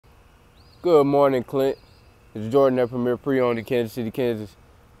Good morning, Clint. It's Jordan at Premier Pre-Owned in Kansas City, Kansas.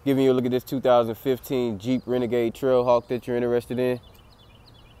 Giving you a look at this 2015 Jeep Renegade Trailhawk that you're interested in.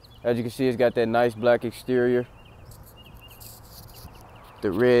 As you can see, it's got that nice black exterior,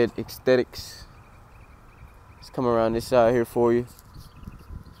 the red aesthetics. It's coming around this side here for you.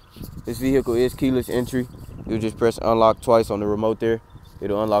 This vehicle is keyless entry. You'll just press unlock twice on the remote there.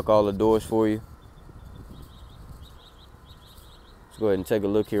 It'll unlock all the doors for you. Let's go ahead and take a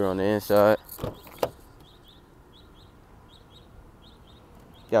look here on the inside.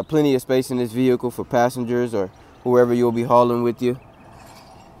 Got plenty of space in this vehicle for passengers or whoever you'll be hauling with you.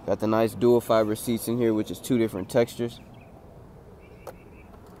 Got the nice dual fiber seats in here, which is 2 different textures.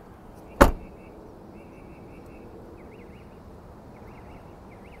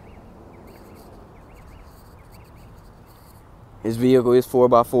 This vehicle is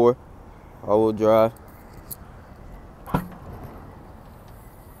 4x4, all-wheel drive.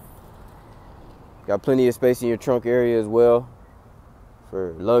 Got plenty of space in your trunk area as well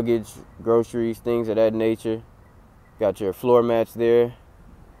for luggage, groceries, things of that nature. Got your floor mats there.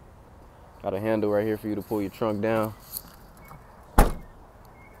 Got a handle right here for you to pull your trunk down. Let's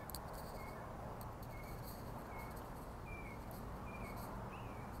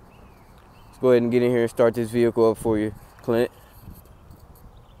go ahead and get in here and start this vehicle up for you, Clint.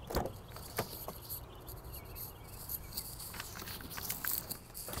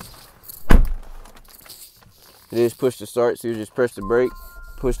 It is push to start, so you just press the brake,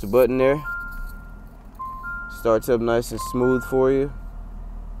 push the button there. Starts up nice and smooth for you.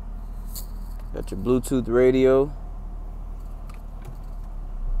 Got your Bluetooth radio,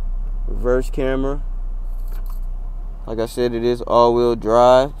 reverse camera. Like I said, it is all-wheel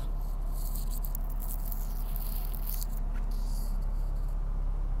drive.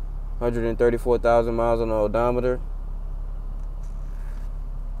 $134,000 miles on the odometer.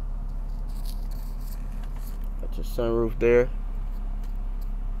 Got your sunroof there.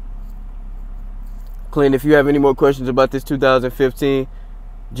 Clint, if you have any more questions about this 2015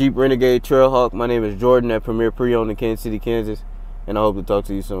 Jeep Renegade Trailhawk, my name is Jordan at Premier Pre-Owned in Kansas City, Kansas, and I hope to talk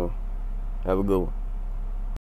to you soon. Have a good one.